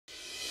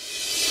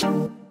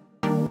Hi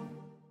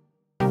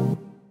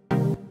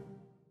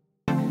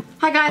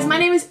guys, my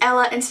name is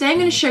Ella and today I'm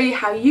going to show you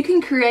how you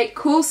can create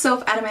cool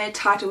self-animated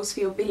titles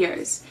for your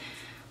videos.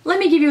 Let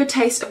me give you a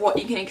taste of what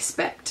you can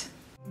expect.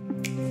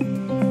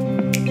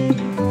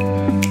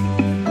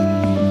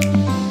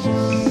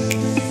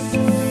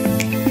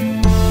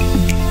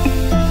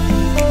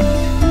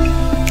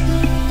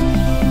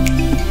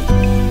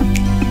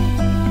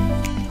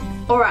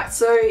 Alright,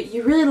 so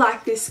you really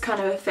like this kind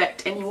of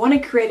effect and you want to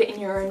create it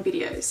in your own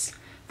videos.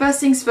 First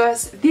things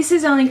first, this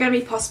is only going to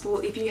be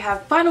possible if you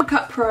have Final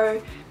Cut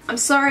Pro. I'm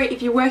sorry,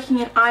 if you're working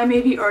in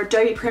iMovie or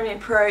Adobe Premiere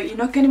Pro, you're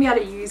not going to be able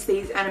to use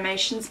these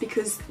animations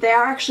because they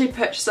are actually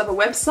purchased off a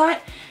website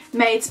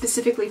made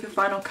specifically for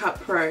Final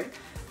Cut Pro.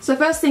 So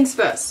first things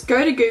first,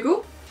 go to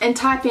Google and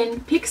type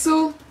in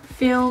Pixel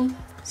Film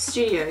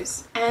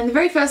Studios. And the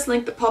very first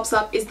link that pops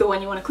up is the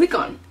one you want to click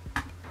on.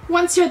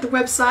 Once you're at the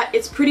website,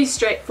 it's pretty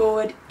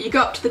straightforward. You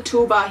go up to the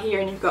toolbar here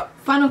and you've got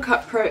Final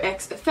Cut Pro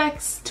X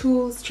effects,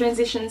 tools,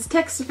 transitions,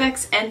 text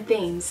effects, and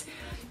themes.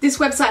 This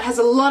website has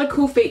a lot of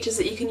cool features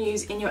that you can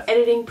use in your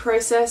editing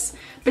process,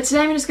 but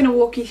today I'm just going to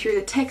walk you through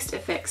the text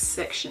effects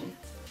section.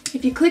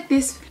 If you click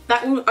this,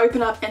 that will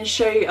open up and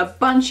show you a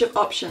bunch of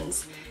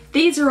options.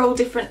 These are all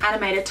different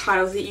animated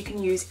titles that you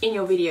can use in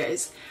your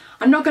videos.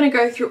 I'm not going to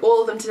go through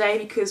all of them today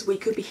because we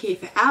could be here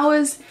for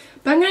hours,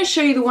 but I'm going to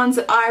show you the ones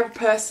that I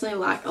personally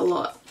like a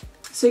lot.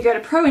 So you go to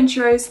Pro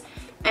Intros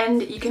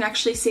and you can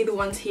actually see the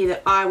ones here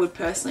that I would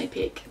personally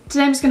pick.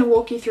 Today I'm just going to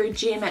walk you through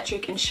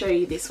Geometric and show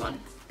you this one.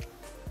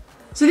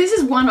 So this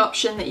is one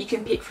option that you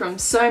can pick from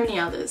so many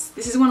others.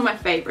 This is one of my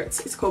favorites.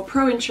 It's called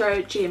Pro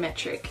Intro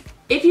Geometric.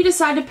 If you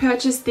decide to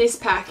purchase this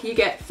pack, you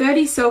get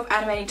 30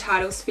 self-animating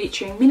titles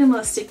featuring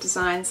minimalistic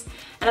designs,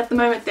 and at the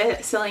moment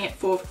they're selling it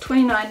for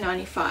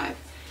 $29.95.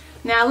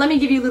 Now let me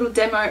give you a little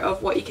demo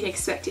of what you can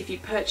expect if you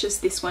purchase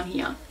this one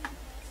here.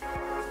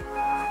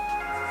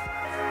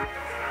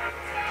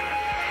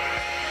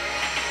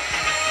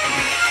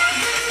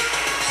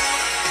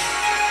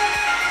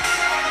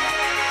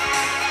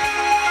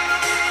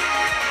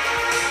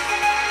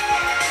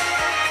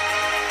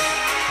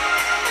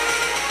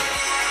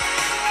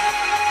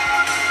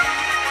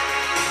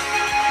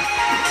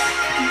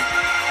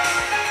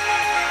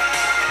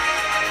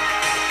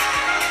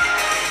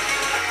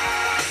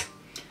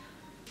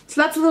 So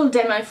that's a little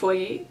demo for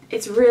you.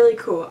 It's really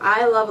cool.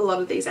 I love a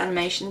lot of these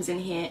animations in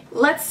here.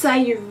 Let's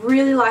say you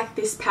really like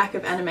this pack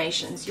of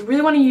animations. You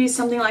really want to use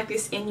something like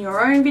this in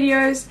your own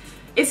videos.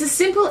 It's as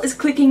simple as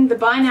clicking the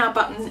Buy Now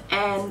button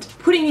and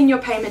putting in your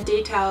payment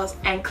details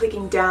and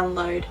clicking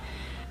download.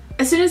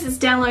 As soon as it's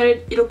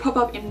downloaded, it'll pop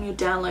up in your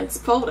downloads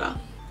folder.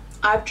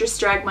 I've just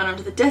dragged mine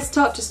onto the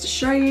desktop just to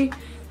show you.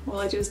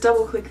 All I do is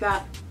double click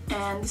that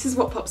and this is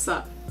what pops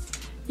up.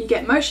 You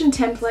get Motion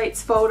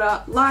Templates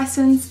folder,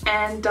 license,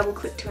 and double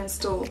click to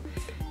install.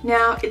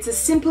 Now it's as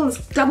simple as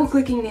double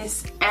clicking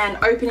this and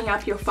opening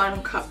up your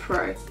Final Cut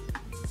Pro.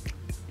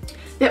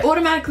 They're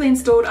automatically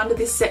installed under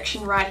this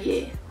section right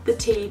here, the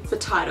T for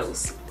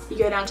titles. You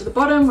go down to the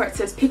bottom where it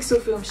says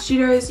Pixel Film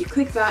Studios, you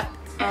click that,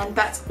 and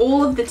that's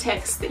all of the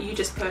text that you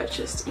just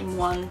purchased in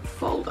one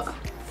folder.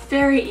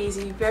 Very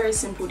easy, very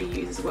simple to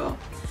use as well.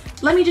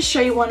 Let me just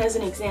show you one as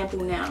an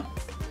example now.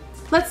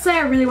 Let's say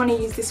I really want to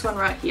use this one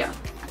right here.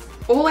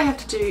 All I have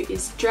to do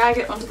is drag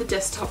it onto the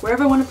desktop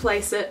wherever I want to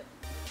place it,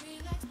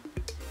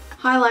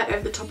 highlight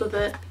over the top of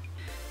it,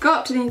 go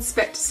up to the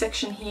inspect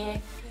section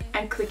here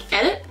and click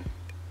edit,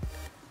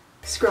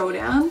 scroll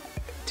down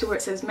to where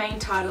it says main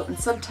title and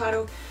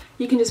subtitle.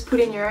 You can just put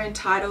in your own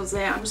titles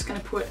there. I'm just going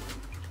to put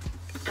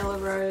Ella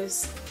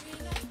Rose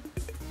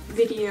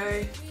Video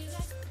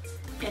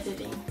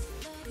Editing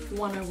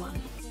 101.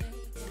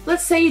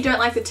 Let's say you don't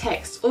like the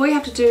text. All you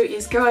have to do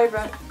is go over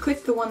and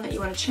click the one that you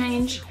want to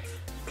change.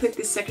 Click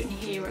this section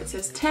here where it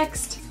says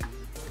text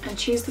and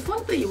choose the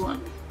font that you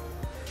want.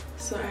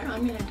 So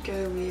I'm going to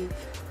go with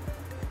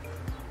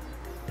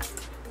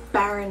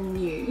Barren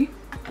New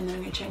and then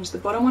I'm going to change the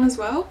bottom one as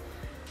well,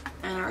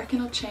 and I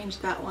reckon I'll change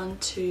that one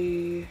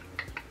to,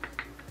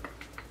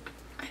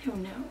 I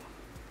don't know,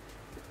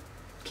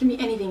 it can be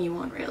anything you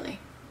want really.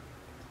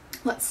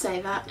 Let's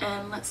say that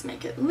and let's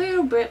make it a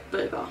little bit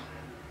bigger.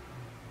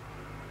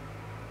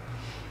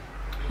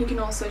 You can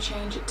also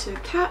change it to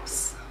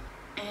caps.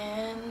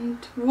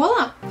 And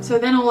voila! So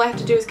then all I have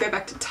to do is go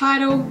back to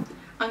title,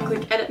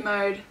 unclick edit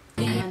mode,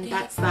 and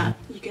that's that.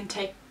 You can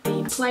take the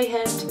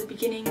playhead to the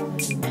beginning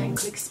and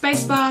click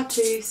spacebar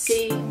to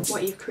see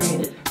what you've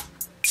created.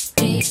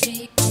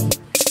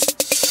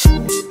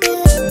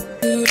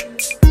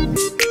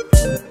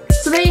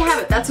 So there you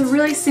have it. That's a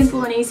really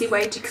simple and easy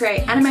way to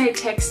create animated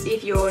text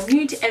if you're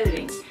new to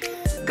editing.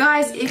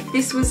 Guys, if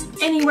this was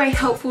any way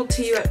helpful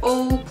to you at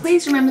all,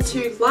 please remember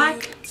to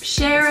like,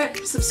 share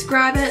it,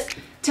 subscribe it,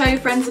 tell your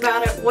friends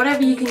about it,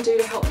 whatever you can do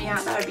to help me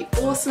out, that would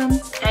be awesome.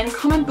 And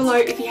comment below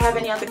if you have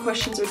any other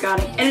questions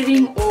regarding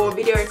editing or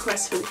video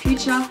requests for the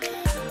future.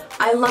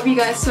 I love you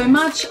guys so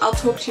much. I'll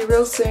talk to you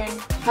real soon.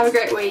 Have a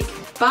great week.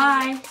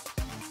 Bye!